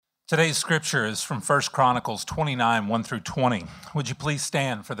Today's scripture is from 1 Chronicles 29, 1 through 20. Would you please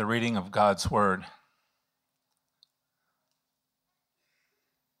stand for the reading of God's word?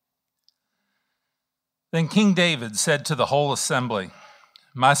 Then King David said to the whole assembly,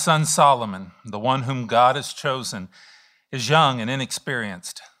 "My son Solomon, the one whom God has chosen, is young and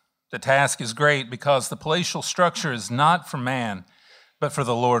inexperienced. The task is great because the palatial structure is not for man, but for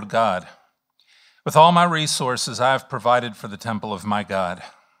the Lord God. With all my resources, I have provided for the temple of my God.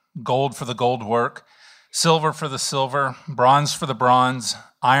 Gold for the gold work, silver for the silver, bronze for the bronze,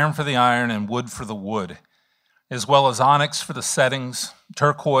 iron for the iron, and wood for the wood, as well as onyx for the settings,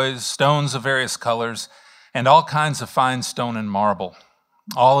 turquoise, stones of various colors, and all kinds of fine stone and marble,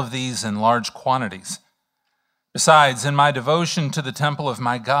 all of these in large quantities. Besides, in my devotion to the temple of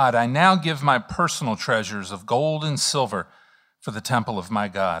my God, I now give my personal treasures of gold and silver for the temple of my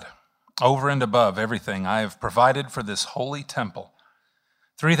God. Over and above everything I have provided for this holy temple,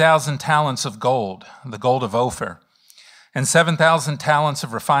 3,000 talents of gold, the gold of Ophir, and 7,000 talents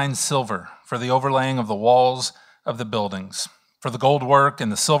of refined silver for the overlaying of the walls of the buildings, for the gold work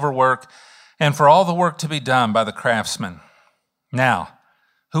and the silver work, and for all the work to be done by the craftsmen. Now,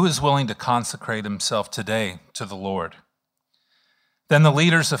 who is willing to consecrate himself today to the Lord?" Then the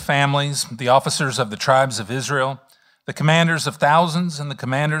leaders of families, the officers of the tribes of Israel, the commanders of thousands and the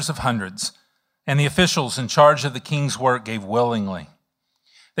commanders of hundreds, and the officials in charge of the king's work gave willingly.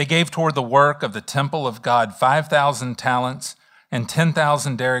 They gave toward the work of the temple of God 5,000 talents and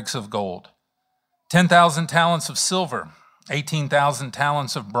 10,000 derricks of gold, 10,000 talents of silver, 18,000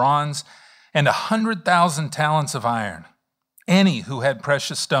 talents of bronze, and 100,000 talents of iron. Any who had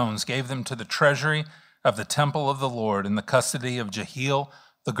precious stones gave them to the treasury of the temple of the Lord in the custody of Jehiel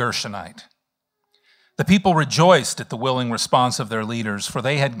the Gershonite. The people rejoiced at the willing response of their leaders, for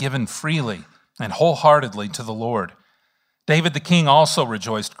they had given freely and wholeheartedly to the Lord. David the king also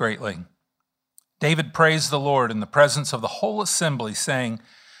rejoiced greatly. David praised the Lord in the presence of the whole assembly, saying,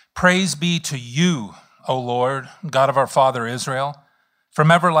 "Praise be to you, O Lord, God of our father Israel, from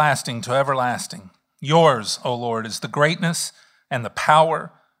everlasting to everlasting. Yours, O Lord, is the greatness and the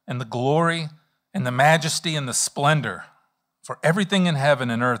power and the glory and the majesty and the splendor, for everything in heaven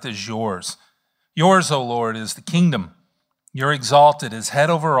and earth is yours. Yours, O Lord, is the kingdom. You're exalted as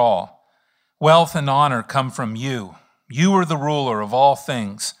head over all. Wealth and honor come from you. You are the ruler of all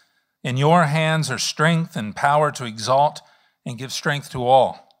things. In your hands are strength and power to exalt and give strength to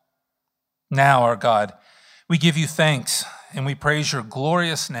all. Now, our God, we give you thanks and we praise your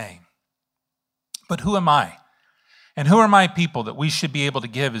glorious name. But who am I? And who are my people that we should be able to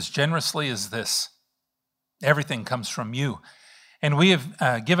give as generously as this? Everything comes from you, and we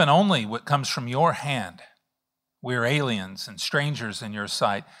have given only what comes from your hand. We are aliens and strangers in your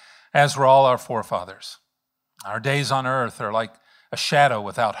sight, as were all our forefathers. Our days on earth are like a shadow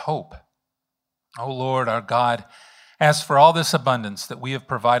without hope. O Lord, our God, as for all this abundance that we have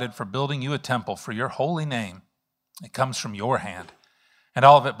provided for building you a temple for your holy name, it comes from your hand, and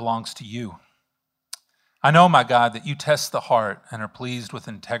all of it belongs to you. I know, my God, that you test the heart and are pleased with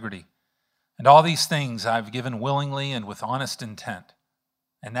integrity. And all these things I've given willingly and with honest intent.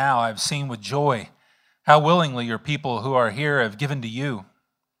 And now I've seen with joy how willingly your people who are here have given to you.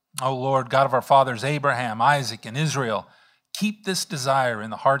 O Lord, God of our fathers, Abraham, Isaac, and Israel, keep this desire in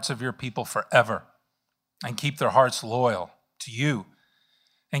the hearts of your people forever, and keep their hearts loyal to you.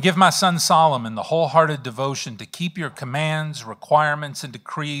 And give my son Solomon the wholehearted devotion to keep your commands, requirements, and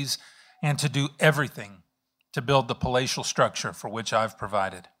decrees, and to do everything to build the palatial structure for which I've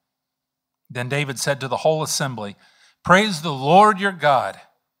provided." Then David said to the whole assembly, "Praise the Lord your God."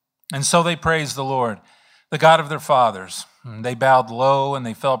 And so they praised the Lord, the God of their fathers. And they bowed low and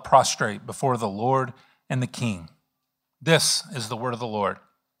they fell prostrate before the Lord and the King. This is the word of the Lord.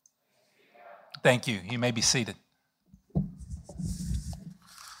 Thank you. You may be seated.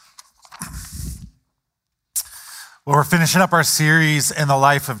 Well, we're finishing up our series in the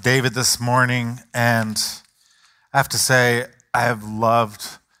life of David this morning, and I have to say, I have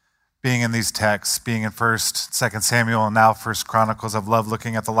loved being in these texts, being in 1st, 2nd Samuel, and now 1st Chronicles. I've loved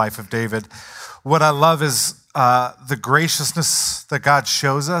looking at the life of David. What I love is the graciousness that God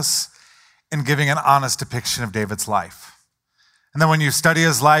shows us in giving an honest depiction of David's life. And then when you study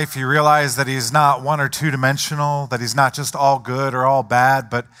his life, you realize that he's not one or two-dimensional, that he's not just all good or all bad,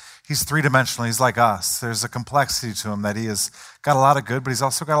 but he's three-dimensional. He's like us. There's a complexity to him that he has got a lot of good, but he's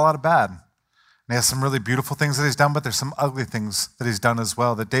also got a lot of bad. And he has some really beautiful things that he's done, but there's some ugly things that he's done as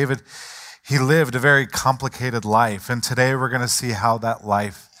well. That David, he lived a very complicated life. And today we're going to see how that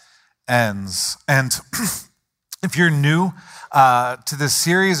life ends. And if you're new to this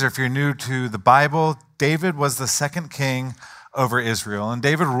series, or if you're new to the Bible, David was the second king over Israel. And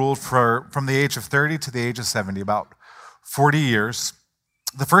David ruled from the age of 30 to the age of 70, about 40 years.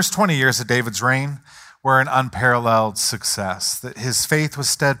 The first 20 years of David's reign were an unparalleled success. That his faith was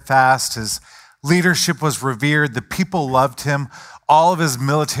steadfast, his leadership was revered, the people loved him, all of his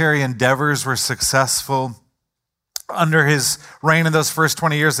military endeavors were successful. Under his reign in those first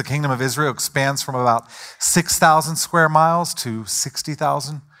 20 years, the kingdom of Israel expands from about 6,000 square miles to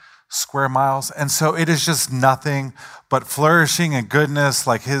 60,000 square miles. And so it is just nothing but flourishing and goodness.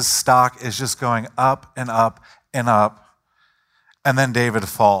 Like his stock is just going up and up and up. And then David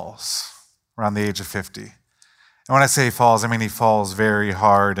falls around the age of 50. And when I say falls, I mean he falls very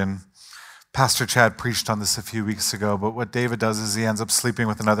hard. And Pastor Chad preached on this a few weeks ago. But what David does is he ends up sleeping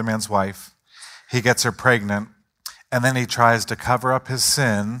with another man's wife. He gets her pregnant. And then he tries to cover up his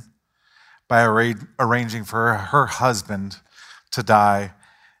sin by arranging for her husband to die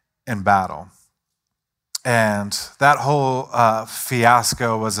in battle. And that whole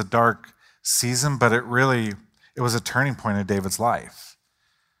fiasco was a dark season, but it was a turning point in David's life.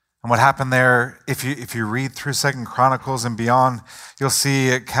 And what happened there, if you read through 2 Chronicles and beyond, you'll see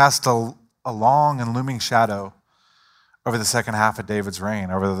it cast a long and looming shadow over the second half of David's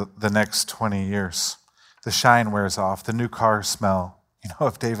reign, over the next 20 years. The shine wears off, the new car smell,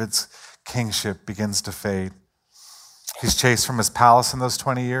 of David's kingship begins to fade. He's chased from his palace in those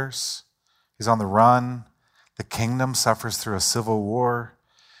 20 years. He's on the run. The kingdom suffers through a civil war.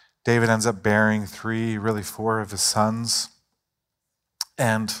 David ends up bearing 4 of his sons.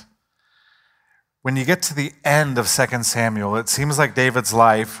 And when you get to the end of 2 Samuel, it seems like David's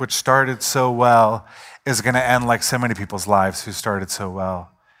life, which started so well, is going to end like so many people's lives who started so well,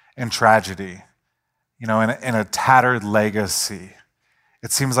 in tragedy. In a tattered legacy.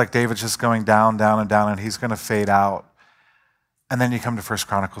 It seems like David's just going down, down, and down, and he's going to fade out. And then you come to 1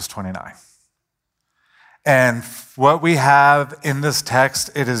 Chronicles 29. And what we have in this text,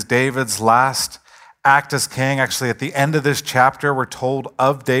 it is David's last act as king. Actually, at the end of this chapter, we're told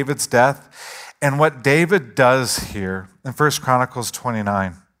of David's death. And what David does here in 1 Chronicles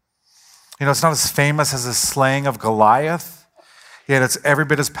 29, it's not as famous as the slaying of Goliath, yet it's every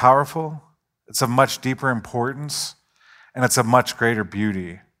bit as powerful. It's of much deeper importance, and it's of much greater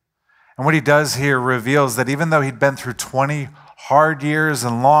beauty. And what he does here reveals that even though he'd been through 20 hard years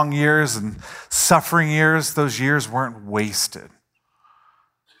and long years and suffering years, those years weren't wasted.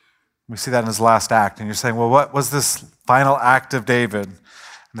 We see that in his last act. And you're saying, well, what was this final act of David? And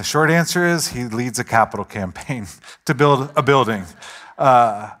the short answer is he leads a capital campaign to build a building,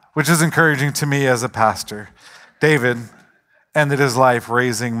 which is encouraging to me as a pastor. David ended his life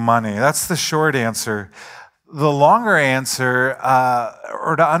raising money. That's the short answer. The longer answer,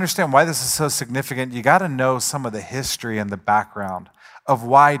 or to understand why this is so significant, you got to know some of the history and the background of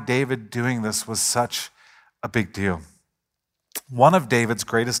why David doing this was such a big deal. One of David's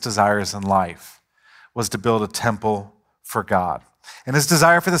greatest desires in life was to build a temple for God. And his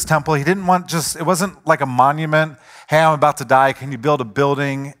desire for this temple, he didn't want it wasn't like a monument. Hey, I'm about to die. Can you build a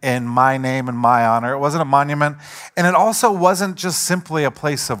building in my name and my honor? It wasn't a monument. And it also wasn't just simply a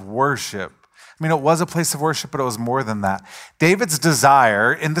place of worship. It was a place of worship, but it was more than that. David's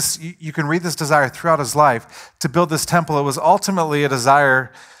desire, in this, you can read this desire throughout his life, to build this temple, it was ultimately a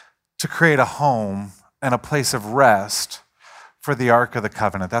desire to create a home and a place of rest for the Ark of the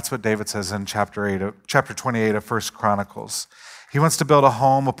Covenant. That's what David says in chapter 28 of 1 Chronicles. He wants to build a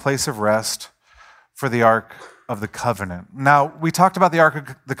home, a place of rest for the Ark of the Covenant. Now, we talked about the Ark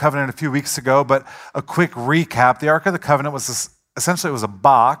of the Covenant a few weeks ago, but a quick recap. The Ark of the Covenant was essentially a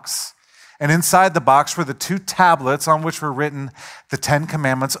box, and inside the box were the 2 tablets on which were written the 10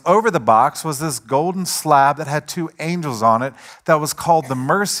 Commandments. Over the box was this golden slab that had 2 angels on it that was called the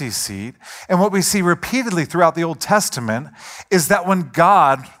mercy seat. And what we see repeatedly throughout the Old Testament is that when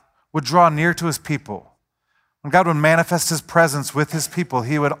God would draw near to his people, when God would manifest his presence with his people,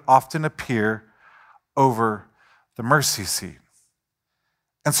 he would often appear over the mercy seat.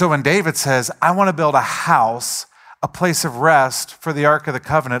 And so when David says, I want to build a house, a place of rest for the Ark of the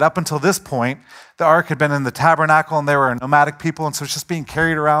Covenant. Up until this point, the Ark had been in the tabernacle and they were a nomadic people, and so it's just being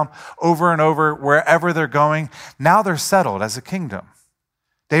carried around over and over wherever they're going. Now they're settled as a kingdom.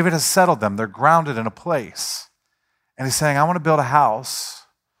 David has settled them. They're grounded in a place. And he's saying, I want to build a house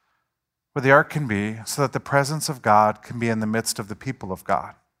where the Ark can be so that the presence of God can be in the midst of the people of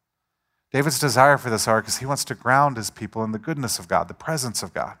God. David's desire for this Ark is he wants to ground his people in the goodness of God, the presence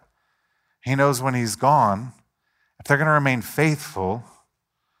of God. He knows when he's gone, if they're going to remain faithful,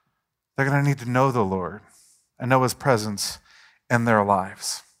 they're going to need to know the Lord and know his presence in their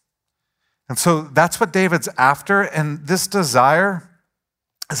lives. And so that's what David's after. And this desire,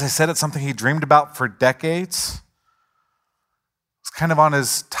 as I said, it's something he dreamed about for decades. It's kind of on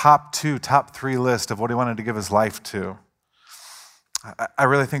his top 3 list of what he wanted to give his life to. I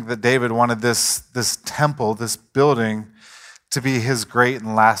really think that David wanted this temple, this building, to be his great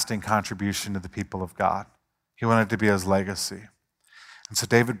and lasting contribution to the people of God. He wanted it to be his legacy. And so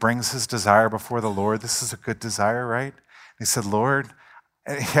David brings his desire before the Lord. This is a good desire, right? He said, Lord,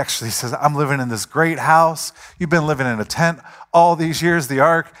 and he actually says, I'm living in this great house. You've been living in a tent all these years, the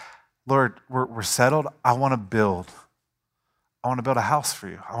ark. Lord, we're settled. I want to build a house for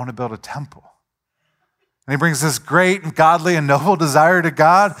you. I want to build a temple. And he brings this great and godly and noble desire to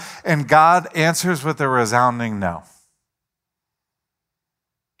God, and God answers with a resounding no.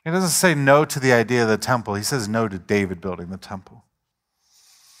 He doesn't say no to the idea of the temple. He says no to David building the temple.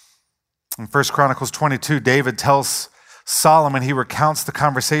 In 1 Chronicles 22, David tells Solomon, he recounts the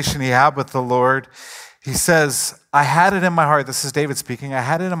conversation he had with the Lord. He says, I had it in my heart, this is David speaking, I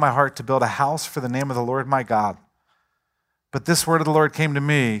had it in my heart to build a house for the name of the Lord my God. But this word of the Lord came to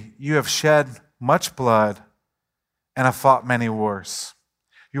me, you have shed much blood and have fought many wars.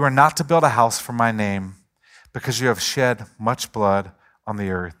 You are not to build a house for my name because you have shed much blood on the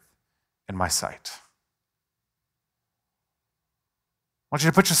earth in my sight. I want you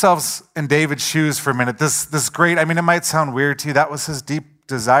to put yourselves in David's shoes for a minute. This great, it might sound weird to you. That was his deep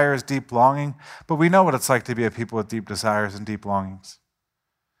desire, his deep longing. But we know what it's like to be a people with deep desires and deep longings.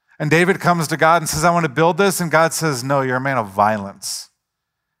 And David comes to God and says, I want to build this. And God says, no, you're a man of violence.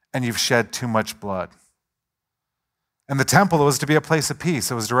 And you've shed too much blood. And the temple was to be a place of peace.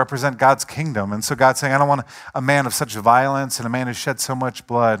 It was to represent God's kingdom. And so God's saying, I don't want a man of such violence and a man who shed so much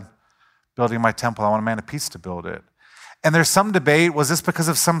blood building my temple. I want a man of peace to build it. And there's some debate, was this because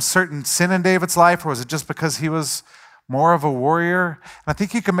of some certain sin in David's life, or was it just because he was more of a warrior? And I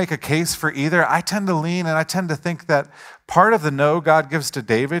think you can make a case for either. I tend to lean and I tend to think that part of the no God gives to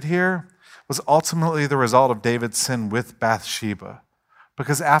David here was ultimately the result of David's sin with Bathsheba.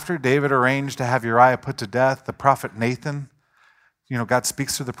 Because after David arranged to have Uriah put to death, the prophet Nathan, God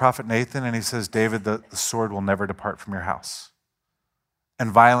speaks through the prophet Nathan and he says, David, the sword will never depart from your house. And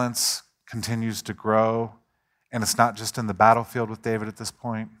violence continues to grow. And it's not just in the battlefield with David at this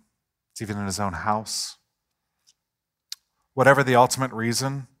point. It's even in his own house. Whatever the ultimate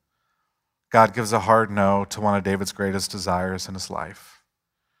reason, God gives a hard no to one of David's greatest desires in his life.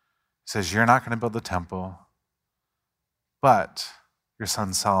 He says, you're not going to build the temple, but your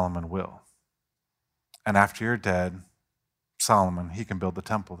son Solomon will. And after you're dead, Solomon, he can build the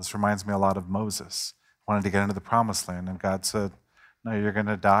temple. This reminds me a lot of Moses. Wanted to get into the promised land, and God said, no, you're going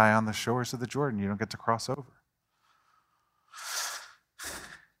to die on the shores of the Jordan. You don't get to cross over.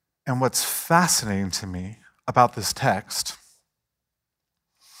 And what's fascinating to me about this text,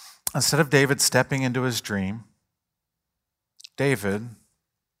 instead of David stepping into his dream, David,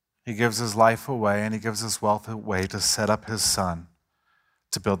 he gives his life away and he gives his wealth away to set up his son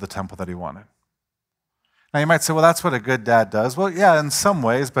to build the temple that he wanted. Now you might say, well, that's what a good dad does. Well, yeah, in some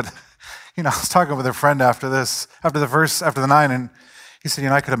ways, but I was talking with a friend after the 9, and he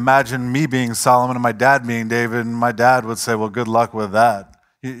said, I could imagine me being Solomon and my dad being David, and my dad would say, well, good luck with that.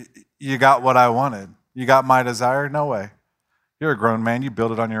 You got what I wanted. You got my desire? No way. You're a grown man. You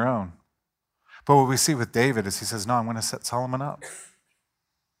build it on your own. But what we see with David is he says, no, I'm going to set Solomon up.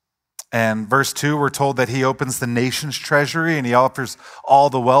 And verse 2, we're told that he opens the nation's treasury and he offers all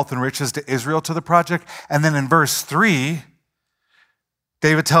the wealth and riches to Israel to the project. And then in verse 3,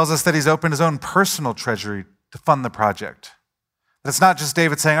 David tells us that he's opened his own personal treasury to fund the project. But it's not just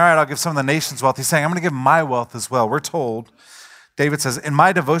David saying, all right, I'll give some of the nation's wealth. He's saying, I'm going to give my wealth as well. We're told, David says, in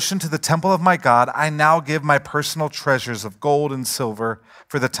my devotion to the temple of my God, I now give my personal treasures of gold and silver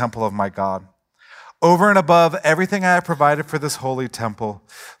for the temple of my God. Over and above everything I have provided for this holy temple,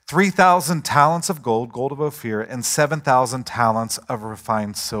 3,000 talents of gold, gold of Ophir, and 7,000 talents of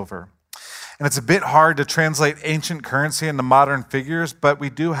refined silver. And it's a bit hard to translate ancient currency into modern figures, but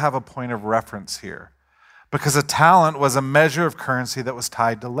we do have a point of reference here. Because a talent was a measure of currency that was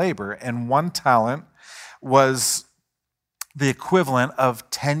tied to labor, and 1 talent was the equivalent of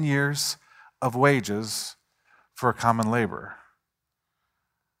 10 years of wages for a common laborer.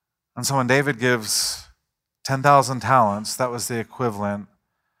 And so when David gives 10,000 talents, that was the equivalent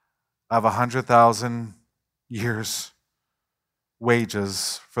of 100,000 years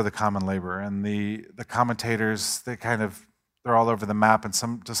wages for the common laborer. And the commentators, they're all over the map and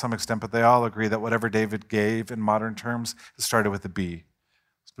to some extent, but they all agree that whatever David gave in modern terms, it started with a B.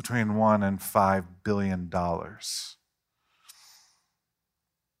 It's between $1 and $5 billion.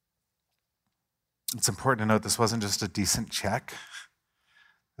 It's important to note this wasn't just a decent check.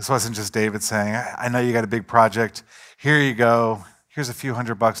 This wasn't just David saying, I know you got a big project. Here you go. Here's a few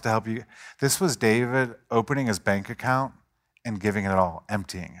 $100 to help you. This was David opening his bank account and giving it all,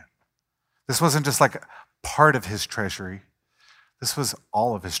 emptying it. This wasn't just like part of his treasury. This was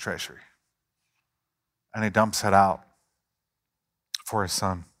all of his treasury. And he dumps it out for his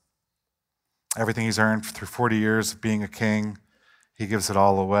son. Everything he's earned through 40 years of being a king, he gives it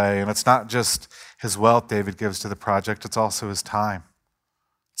all away. And it's not just his wealth David gives to the project, it's also his time.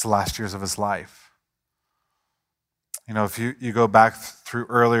 It's the last years of his life. You know, if you go back through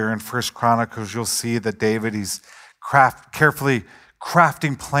earlier in 1 Chronicles, you'll see that David, he's carefully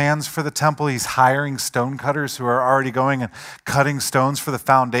crafting plans for the temple. He's hiring stonecutters who are already going and cutting stones for the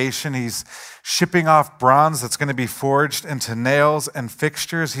foundation. He's shipping off bronze that's going to be forged into nails and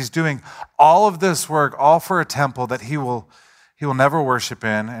fixtures. He's doing all of this work, all for a temple that he will never worship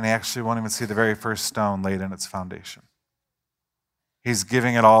in, and he actually won't even see the very first stone laid in its foundation. He's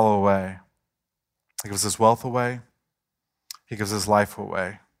giving it all away. He gives his wealth away. He gives his life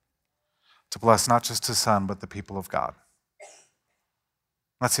away to bless not just his son, but the people of God.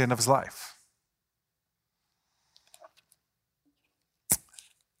 That's the end of his life.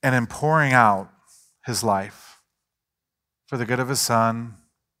 And in pouring out his life for the good of his son,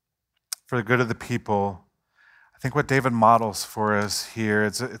 for the good of the people, I think what David models for us here,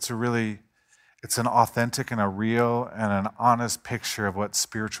 it's an authentic and a real and an honest picture of what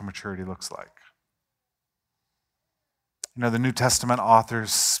spiritual maturity looks like. You know, the New Testament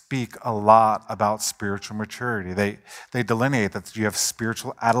authors speak a lot about spiritual maturity. They delineate that you have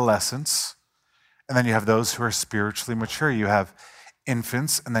spiritual adolescence, and then you have those who are spiritually mature. You have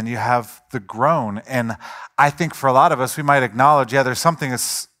infants, and then you have the grown. And I think for a lot of us, we might acknowledge, yeah, there is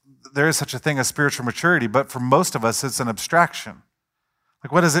such a thing as spiritual maturity, but for most of us, it's an abstraction.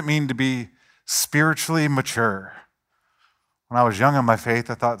 Like, what does it mean to be spiritually mature? When I was young in my faith,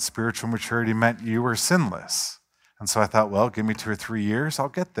 I thought spiritual maturity meant you were sinless. And so I thought, well, give me 2 or 3 years, I'll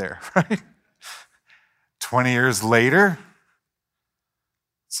get there, right? 20 years later,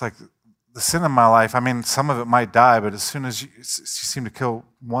 it's like the sin in my life, I mean, some of it might die, but as soon as you seem to kill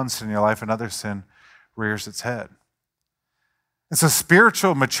one sin in your life, another sin rears its head. And so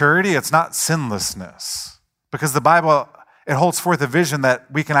spiritual maturity, it's not sinlessness, because the Bible, it holds forth a vision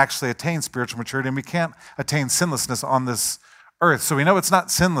that we can actually attain spiritual maturity, and we can't attain sinlessness on this earth. So we know it's not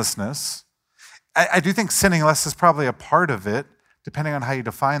sinlessness. I do think sinning less is probably a part of it, depending on how you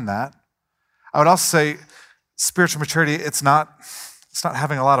define that. I would also say spiritual maturity, it's not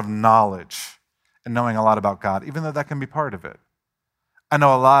having a lot of knowledge and knowing a lot about God, even though that can be part of it. I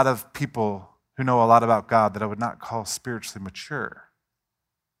know a lot of people who know a lot about God that I would not call spiritually mature.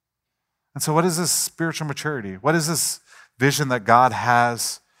 And so what is this spiritual maturity? What is this vision that God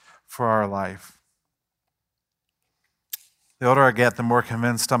has for our life? The older I get, the more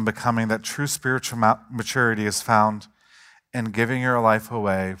convinced I'm becoming that true spiritual maturity is found in giving your life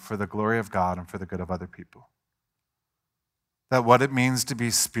away for the glory of God and for the good of other people. That what it means to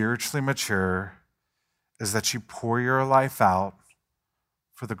be spiritually mature is that you pour your life out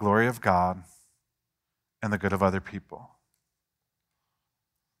for the glory of God and the good of other people.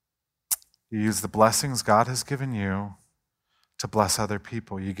 You use the blessings God has given you to bless other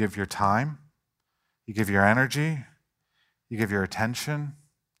people. You give your time, you give your energy, you give your attention,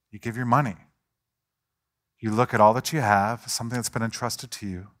 you give your money. You look at all that you have, something that's been entrusted to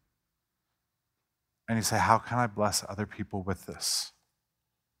you, and you say, how can I bless other people with this?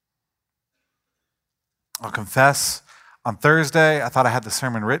 I'll confess, on Thursday, I thought I had the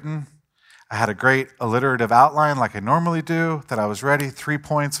sermon written. I had a great alliterative outline like I normally do, that I was ready, 3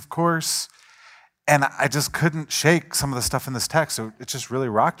 points, of course. And I just couldn't shake some of the stuff in this text. It just really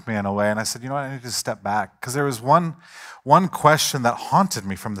rocked me in a way. And I said, you know what, I need to step back. Because there was one question that haunted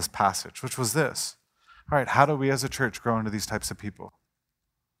me from this passage, which was this. All right, how do we as a church grow into these types of people?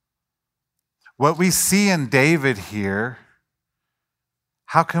 What we see in David here,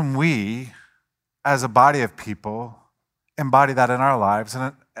 how can we, as a body of people, embody that in our lives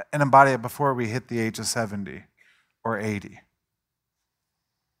and embody it before we hit the age of 70 or 80?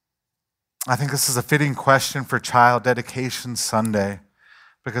 I think this is a fitting question for Child Dedication Sunday,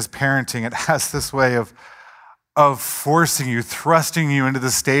 because parenting, it has this way of forcing you, thrusting you into the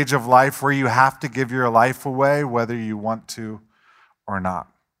stage of life where you have to give your life away, whether you want to or not.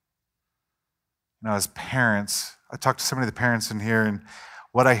 You know, as parents, I talk to so many of the parents in here, and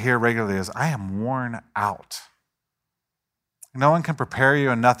what I hear regularly is, I am worn out. No one can prepare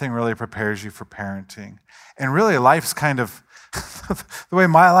you, and nothing really prepares you for parenting. And really, life's kind of, the way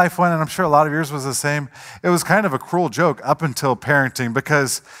my life went, and I'm sure a lot of yours was the same, it was kind of a cruel joke up until parenting,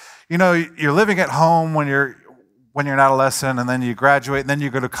 because, you know, you're living at home when you're an adolescent, and then you graduate, and then you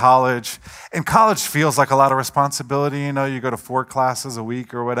go to college. And college feels like a lot of responsibility. You know, you go to 4 classes a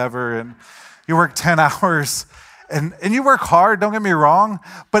week or whatever, and you work 10 hours. And you work hard, don't get me wrong,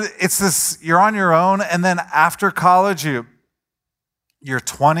 but it's this, you're on your own. And then after college, your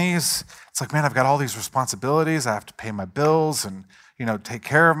 20s, it's like, man, I've got all these responsibilities. I have to pay my bills and, take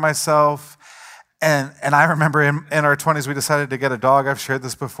care of myself. And I remember in our 20s, we decided to get a dog. I've shared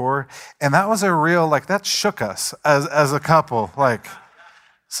this before. And that was a real, that shook us as a couple.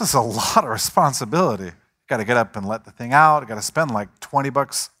 This is a lot of responsibility. Got to get up and let the thing out. I got to spend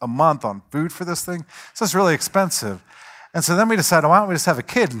 $20 a month on food for this thing. So it's really expensive. And so then we decided, why don't we just have a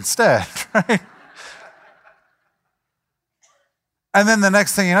kid instead, right? And then the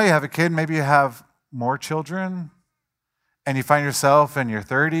next thing you know, you have a kid, maybe you have more children, and you find yourself in your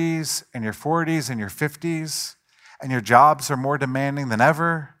 30s and your 40s and your 50s, and your jobs are more demanding than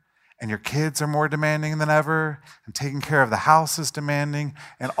ever, and your kids are more demanding than ever, and taking care of the house is demanding,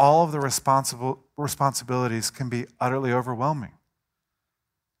 and all of the responsibilities can be utterly overwhelming.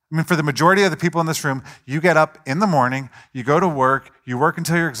 I mean, for the majority of the people in this room, you get up in the morning, you go to work, you work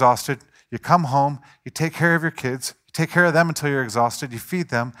until you're exhausted, you come home, you take care of your kids, you take care of them until you're exhausted, you feed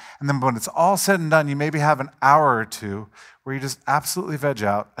them, and then when it's all said and done, you maybe have an hour or two where you just absolutely veg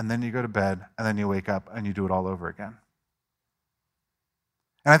out, and then you go to bed, and then you wake up, and you do it all over again.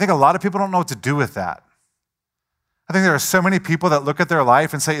 And I think a lot of people don't know what to do with that. I think there are so many people that look at their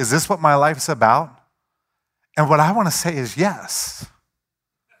life and say, is this what my life's about? And what I want to say is yes.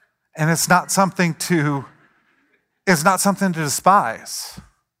 And it's not something to despise.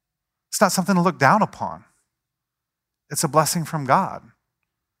 It's not something to look down upon. It's a blessing from God.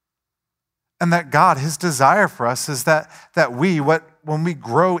 And that God, his desire for us is that when we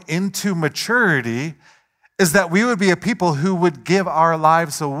grow into maturity, is that we would be a people who would give our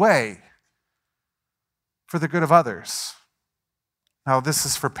lives away for the good of others. Now, this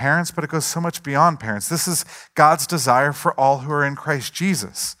is for parents, but it goes so much beyond parents. This is God's desire for all who are in Christ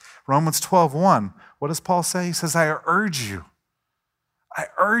Jesus. Romans 12:1. What does Paul say? He says, I urge you,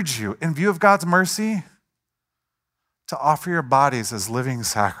 in view of God's mercy, to offer your bodies as living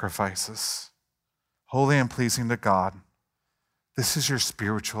sacrifices, holy and pleasing to God. This is your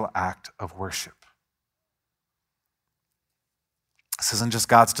spiritual act of worship. This isn't just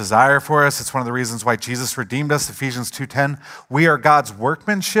God's desire for us. It's one of the reasons why Jesus redeemed us. Ephesians 2:10. We are God's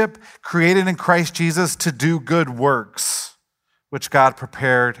workmanship, created in Christ Jesus to do good works, which God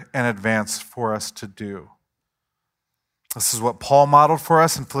prepared in advance for us to do. This is what Paul modeled for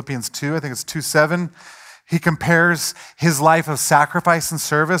us in Philippians 2. I think it's 2:7. He compares his life of sacrifice and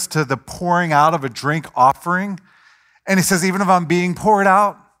service to the pouring out of a drink offering. And he says, even if I'm being poured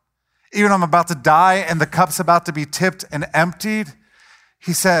out, even if I'm about to die and the cup's about to be tipped and emptied,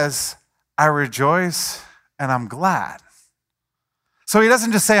 he says, I rejoice and I'm glad. So he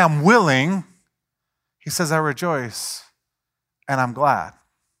doesn't just say I'm willing. He says, I rejoice and I'm glad.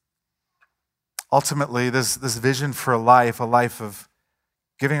 Ultimately, this vision for a life of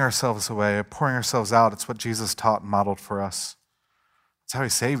giving ourselves away, of pouring ourselves out, it's what Jesus taught and modeled for us. It's how he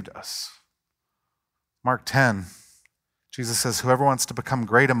saved us. Mark 10, Jesus says, whoever wants to become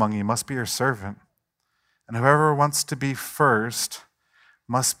great among you must be your servant. And whoever wants to be first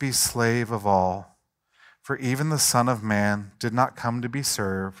must be slave of all. For even the Son of Man did not come to be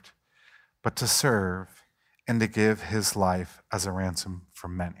served, but to serve and to give his life as a ransom for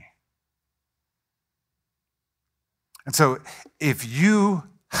many. And so if you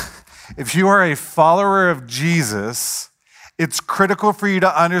are a follower of Jesus, it's critical for you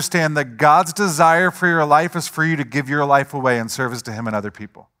to understand that God's desire for your life is for you to give your life away in service to him and other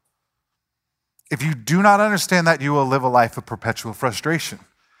people. If you do not understand that, you will live a life of perpetual frustration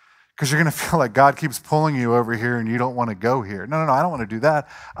because you're going to feel like God keeps pulling you over here and you don't want to go here. No, I don't want to do that.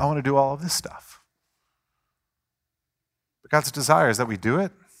 I want to do all of this stuff. But God's desire is that we do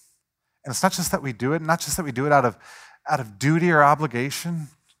it. And it's not just that we do it, not just that we do it out of duty or obligation.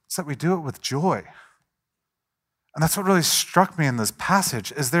 It's that we do it with joy. And that's what really struck me in this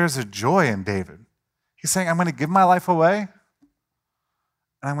passage is there's a joy in David. He's saying, I'm going to give my life away,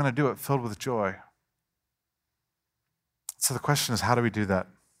 and I'm going to do it filled with joy. So the question is, how do we do that?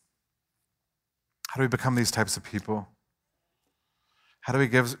 How do we become these types of people? How do we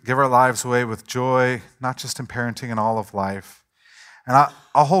give our lives away with joy, not just in parenting and all of life? And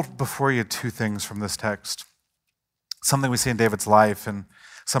I'll hold before you two things from this text. Something we see in David's life and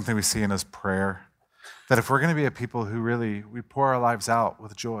something we see in his prayer. That if we're going to be a people who really, we pour our lives out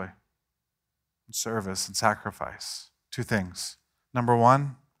with joy and service and sacrifice. Two things. Number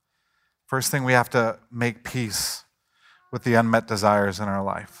one, first thing, we have to make peace with the unmet desires in our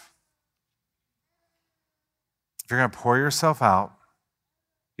life. If you're going to pour yourself out,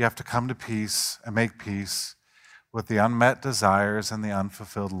 you have to come to peace and make peace with the unmet desires and the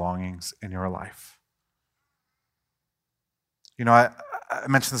unfulfilled longings in your life. I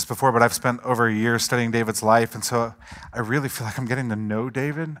mentioned this before, but I've spent over a year studying David's life, and so I really feel like I'm getting to know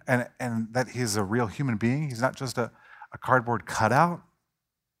David and that he's a real human being. He's not just a cardboard cutout.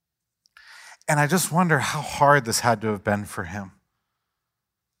 And I just wonder how hard this had to have been for him.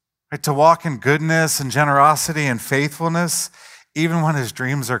 Right? To walk in goodness and generosity and faithfulness, even when his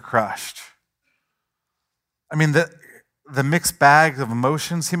dreams are crushed. I mean, the mixed bag of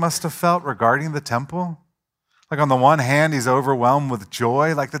emotions he must have felt regarding the temple. Like on the one hand, he's overwhelmed with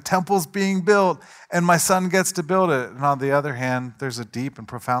joy, like the temple's being built and my son gets to build it. And on the other hand, there's a deep and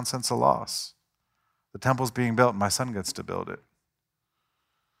profound sense of loss. The temple's being built and my son gets to build it.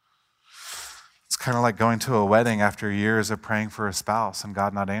 It's kind of like going to a wedding after years of praying for a spouse and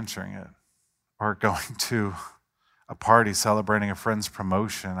God not answering it. Or going to a party celebrating a friend's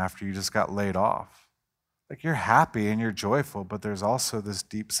promotion after you just got laid off. Like you're happy and you're joyful, but there's also this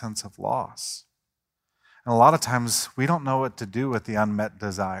deep sense of loss. And a lot of times we don't know what to do with the unmet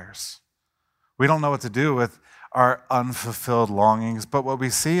desires. We don't know what to do with our unfulfilled longings. But what we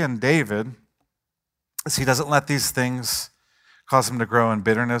see in David is he doesn't let these things cause him to grow in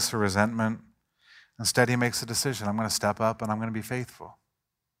bitterness or resentment. Instead, he makes a decision. I'm going to step up and I'm going to be faithful.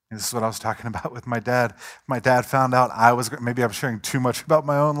 And this is what I was talking about with my dad. My dad found out maybe I'm sharing too much about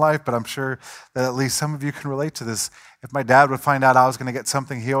my own life, but I'm sure that at least some of you can relate to this. If my dad would find out I was going to get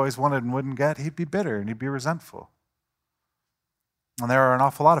something he always wanted and wouldn't get, he'd be bitter and he'd be resentful. And there are an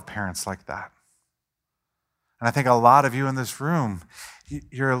awful lot of parents like that. And I think a lot of you in this room,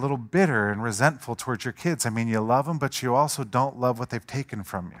 you're a little bitter and resentful towards your kids. I mean, you love them, but you also don't love what they've taken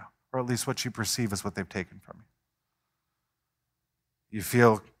from you, or at least what you perceive as what they've taken from you. You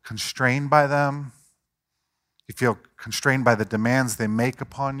feel constrained by them. You feel constrained by the demands they make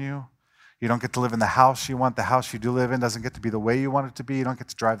upon you. You don't get to live in the house you want. The house you do live in doesn't get to be the way you want it to be. You don't get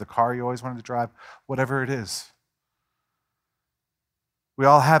to drive the car you always wanted to drive, whatever it is. We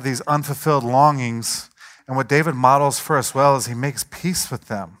all have these unfulfilled longings, and what David models for us well is he makes peace with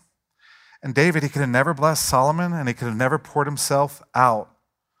them. And David, he could have never blessed Solomon, and he could have never poured himself out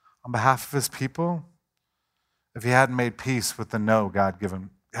on behalf of his people if he hadn't made peace with the no God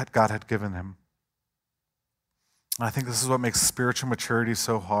had given him. And I think this is what makes spiritual maturity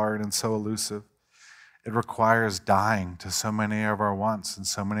so hard and so elusive. It requires dying to so many of our wants and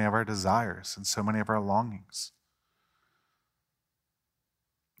so many of our desires and so many of our longings.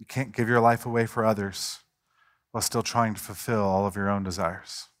 You can't give your life away for others while still trying to fulfill all of your own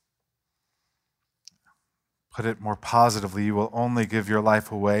desires. Put it more positively, you will only give your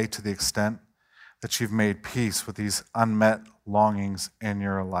life away to the extent that you've made peace with these unmet longings in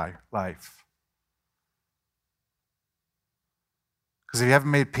your life. Because if you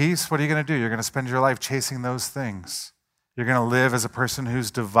haven't made peace, what are you going to do? You're going to spend your life chasing those things. You're going to live as a person who's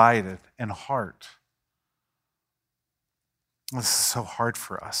divided in heart. This is so hard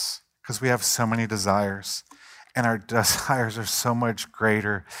for us because we have so many desires. And our desires are so much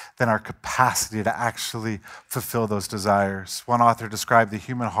greater than our capacity to actually fulfill those desires. One author described the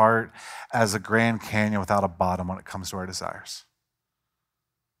human heart as a Grand Canyon without a bottom when it comes to our desires.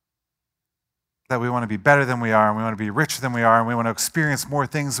 That we want to be better than we are, and we want to be richer than we are, and we want to experience more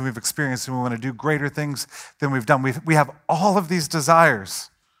things than we've experienced, and we want to do greater things than we've done. We have all of these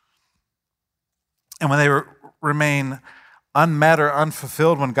desires. And when they remain unmet or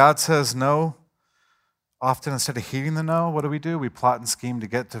unfulfilled, when God says no, often, instead of heeding the no, what do? We plot and scheme to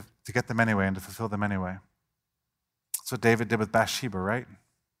get them anyway and to fulfill them anyway. That's what David did with Bathsheba, right?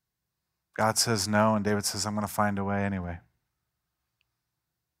 God says no, and David says, I'm going to find a way anyway.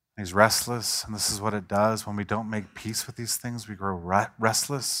 He's restless, and this is what it does. When we don't make peace with these things, we grow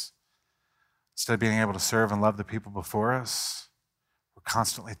restless. Instead of being able to serve and love the people before us, we're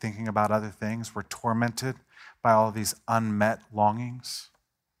constantly thinking about other things. We're tormented by all of these unmet longings.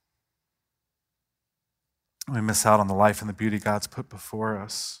 We miss out on the life and the beauty God's put before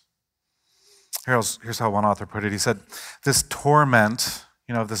us. Here's how one author put it. He said, this torment,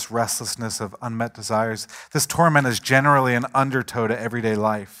 this restlessness of unmet desires, this torment is generally an undertow to everyday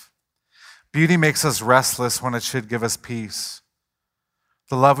life. Beauty makes us restless when it should give us peace.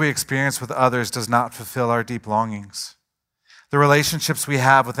 The love we experience with others does not fulfill our deep longings. The relationships we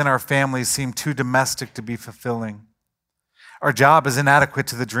have within our families seem too domestic to be fulfilling. Our job is inadequate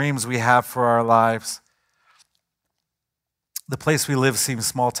to the dreams we have for our lives. The place we live seems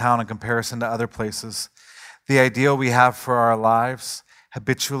small town in comparison to other places. The ideal we have for our lives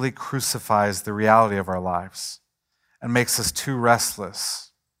habitually crucifies the reality of our lives and makes us too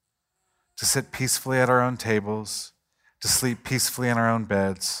restless to sit peacefully at our own tables, to sleep peacefully in our own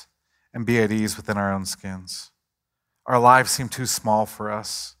beds, and be at ease within our own skins. Our lives seem too small for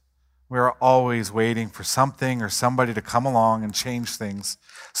us. We are always waiting for something or somebody to come along and change things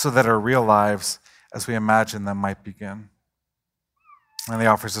so that our real lives, as we imagine them, might begin. And he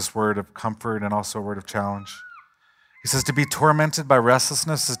offers this word of comfort and also a word of challenge. He says, to be tormented by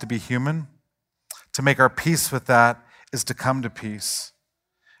restlessness is to be human. To make our peace with that is to come to peace.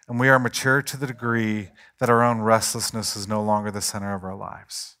 And we are mature to the degree that our own restlessness is no longer the center of our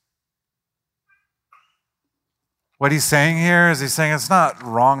lives. What he's saying here is he's saying it's not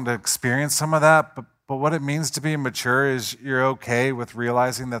wrong to experience some of that, but what it means to be mature is you're okay with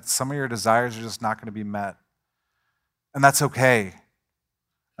realizing that some of your desires are just not going to be met. And that's okay.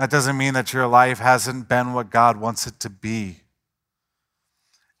 That doesn't mean that your life hasn't been what God wants it to be.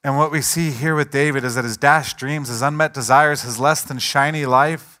 And what we see here with David is that his dashed dreams, his unmet desires, his less than shiny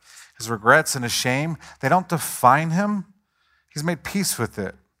life, his regrets and his shame, they don't define him. He's made peace with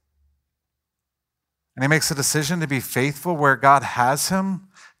it. And he makes a decision to be faithful where God has him,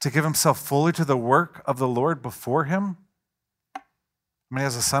 to give himself fully to the work of the Lord before him. I mean, he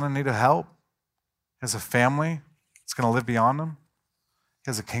has a son in need of help. He has a family that's going to live beyond him. He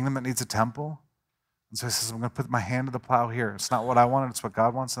has a kingdom that needs a temple. And so he says, I'm going to put my hand to the plow here. It's not what I wanted, it's what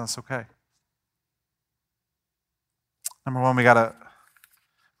God wants, and that's okay. Number one, we gotta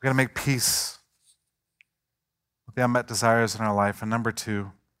make peace with the unmet desires in our life. And number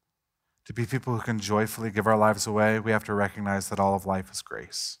two, to be people who can joyfully give our lives away, we have to recognize that all of life is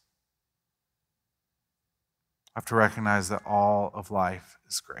grace. I have to recognize that all of life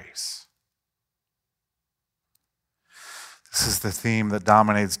is grace. This is the theme that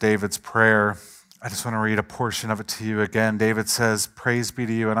dominates David's prayer. I just want to read a portion of it to you again. David says, praise be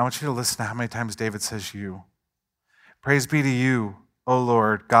to you. And I want you to listen to how many times David says you. Praise be to you, O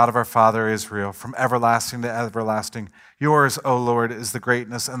Lord, God of our father Israel, from everlasting to everlasting. Yours, O Lord, is the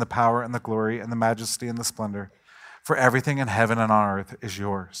greatness and the power and the glory and the majesty and the splendor. For everything in heaven and on earth is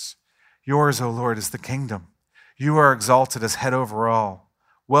yours. Yours, O Lord, is the kingdom. You are exalted as head over all.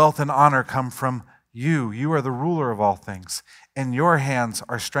 Wealth and honor come from you. You are the ruler of all things. In your hands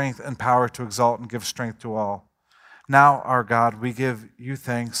are strength and power to exalt and give strength to all. Now, our God, we give you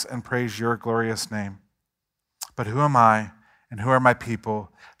thanks and praise your glorious name. But who am I and who are my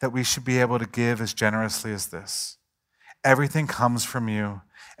people that we should be able to give as generously as this? Everything comes from you,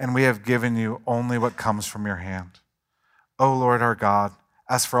 and we have given you only what comes from your hand. O Lord our God,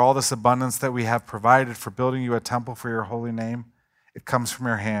 as for all this abundance that we have provided for building you a temple for your holy name, it comes from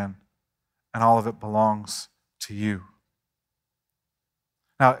your hand, and all of it belongs to you.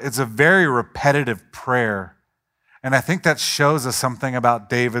 Now, it's a very repetitive prayer, and I think that shows us something about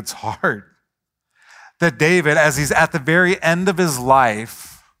David's heart. That David, as he's at the very end of his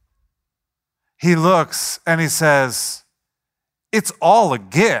life, he looks and he says, it's all a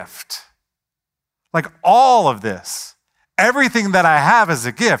gift. Like all of this. Everything that I have is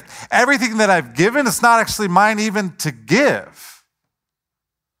a gift. Everything that I've given, it's not actually mine even to give.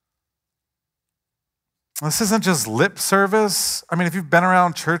 This isn't just lip service. I mean, if you've been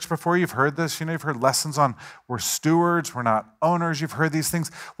around church before, you've heard this. You know, you've heard lessons on we're stewards, we're not owners. You've heard these things.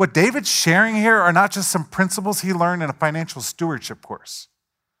 What David's sharing here are not just some principles he learned in a financial stewardship course.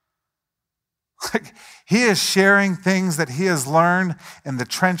 Like, he is sharing things that he has learned in the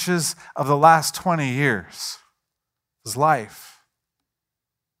trenches of the last 20 years, his life.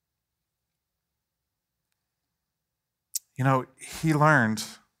 You know, he learned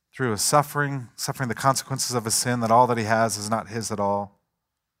through his suffering the consequences of his sin, that all that he has is not his at all.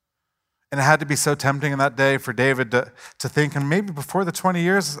 And it had to be so tempting in that day for David to think, and maybe before the 20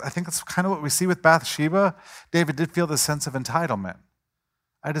 years, I think that's kind of what we see with Bathsheba. David did feel this sense of entitlement.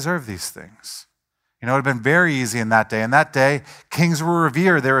 I deserve these things. You know, it would have been very easy in that day. In that day, kings were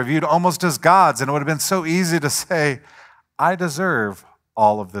revered. They were viewed almost as gods, and it would have been so easy to say, I deserve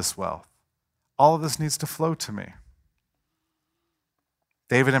all of this wealth. All of this needs to flow to me.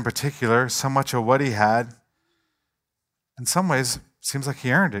 David in particular, so much of what he had, in some ways, seems like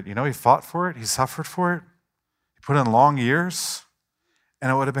he earned it. You know, he fought for it, he suffered for it, he put in long years,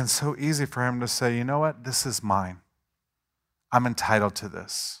 and it would have been so easy for him to say, you know what, this is mine. I'm entitled to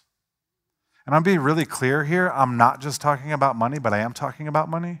this. And I'm being really clear here, I'm not just talking about money, but I am talking about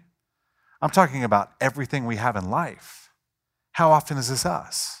money. I'm talking about everything we have in life. How often is this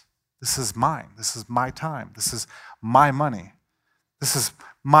us? This is mine. This is my time. This is my money. This is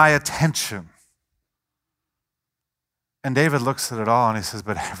my attention. And David looks at it all and he says,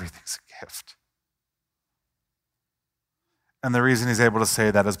 but everything's a gift. And the reason he's able to say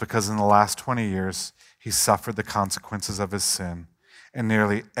that is because in the last 20 years, he suffered the consequences of his sin, and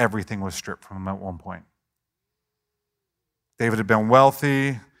nearly everything was stripped from him at one point. David had been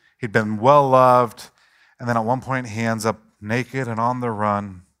wealthy, he'd been well-loved, and then at one point he ends up naked and on the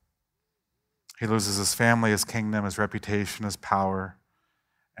run. He loses his family, his kingdom, his reputation, his power.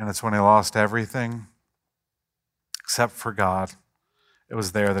 And it's when he lost everything except for God. It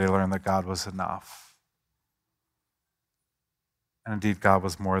was there that he learned that God was enough. And indeed, God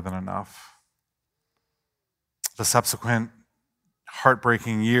was more than enough. The subsequent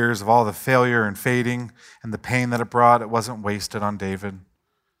heartbreaking years of all the failure and fading and the pain that it brought, it wasn't wasted on David.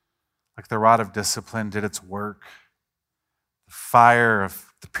 Like the rod of discipline did its work.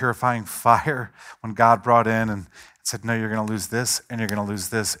 The purifying fire, when God brought in and said, no, you're going to lose this, and you're going to lose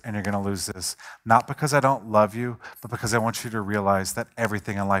this, and you're going to lose this. Not because I don't love you, but because I want you to realize that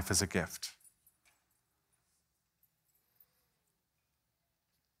everything in life is a gift.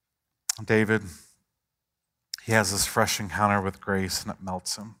 David, he has this fresh encounter with grace, and it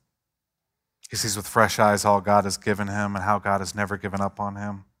melts him. He sees with fresh eyes all God has given him and how God has never given up on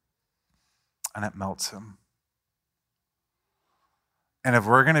him, and it melts him. And if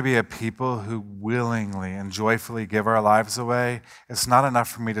we're going to be a people who willingly and joyfully give our lives away, it's not enough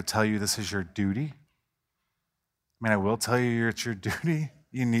for me to tell you this is your duty. I mean, I will tell you it's your duty.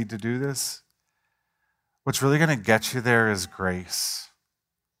 You need to do this. What's really going to get you there is grace.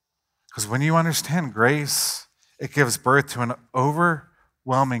 Because when you understand grace, it gives birth to an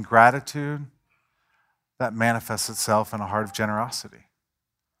overwhelming gratitude that manifests itself in a heart of generosity.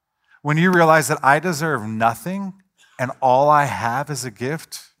 When you realize that I deserve nothing, and all I have is a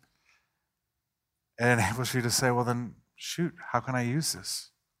gift, it enables you to say, well then, shoot, how can I use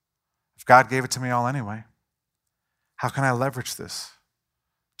this? If God gave it to me all anyway, how can I leverage this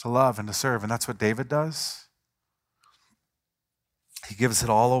to love and to serve? And that's what David does. He gives it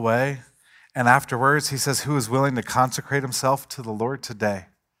all away. And afterwards, he says, who is willing to consecrate himself to the Lord today?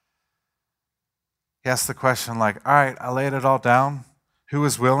 He asks the question like, all right, I laid it all down. Who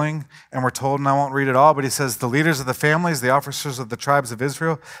is willing? And we're told, and I won't read it all, but he says, the leaders of the families, the officers of the tribes of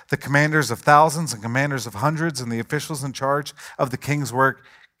Israel, the commanders of thousands and commanders of hundreds, and the officials in charge of the king's work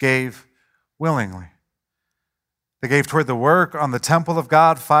gave willingly. They gave toward the work on the temple of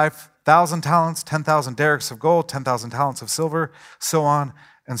God 5,000 talents, 10,000 derricks of gold, 10,000 talents of silver, so on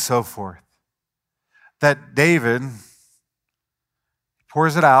and so forth. That David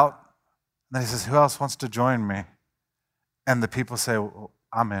pours it out, and then he says, who else wants to join me? And the people say, well,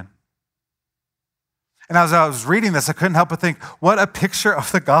 I'm in. And as I was reading this, I couldn't help but think, what a picture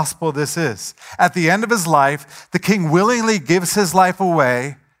of the gospel this is. At the end of his life, the king willingly gives his life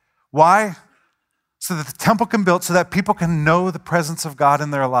away. Why? So that the temple can be built, so that people can know the presence of God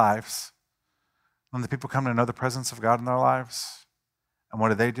in their lives. When the people come to know the presence of God in their lives, and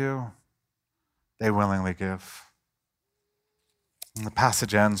what do? They willingly give. And the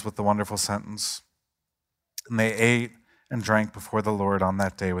passage ends with the wonderful sentence, and they ate and drank before the Lord on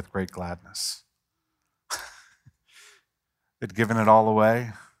that day with great gladness. They'd given it all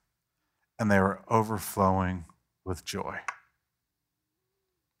away, and they were overflowing with joy.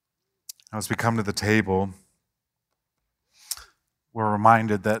 As we come to the table, we're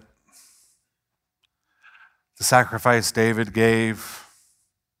reminded that the sacrifice David gave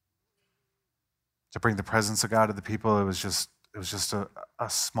to bring the presence of God to the people, it was just a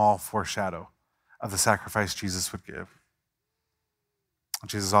small foreshadow of the sacrifice Jesus would give.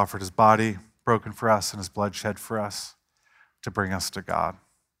 Jesus offered his body broken for us and his blood shed for us to bring us to God.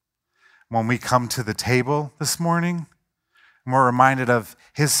 When we come to the table this morning, and we're reminded of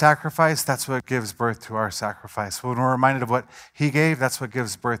his sacrifice, that's what gives birth to our sacrifice. When we're reminded of what he gave, that's what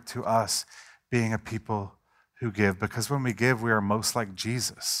gives birth to us being a people who give. Because when we give, we are most like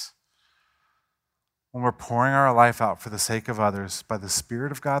Jesus. When we're pouring our life out for the sake of others by the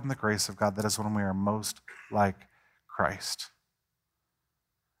Spirit of God and the grace of God, that is when we are most like Christ.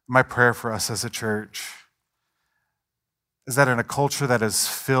 My prayer for us as a church is that in a culture that is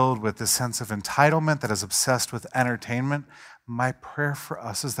filled with this sense of entitlement, that is obsessed with entertainment, my prayer for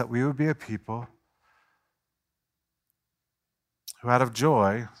us is that we would be a people who out of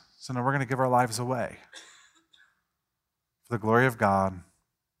joy, so now we're going to give our lives away for the glory of God,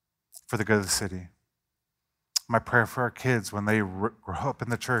 for the good of the city. My prayer for our kids when they grow up in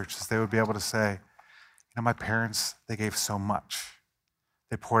the church is they would be able to say, my parents, they gave so much.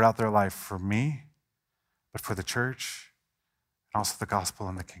 They poured out their life for me, but for the church, and also the gospel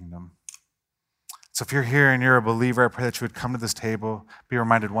and the kingdom. So if you're here and you're a believer, I pray that you would come to this table, be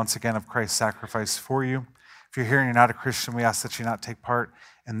reminded once again of Christ's sacrifice for you. If you're here and you're not a Christian, we ask that you not take part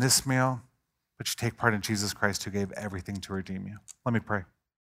in this meal, but you take part in Jesus Christ who gave everything to redeem you. Let me pray.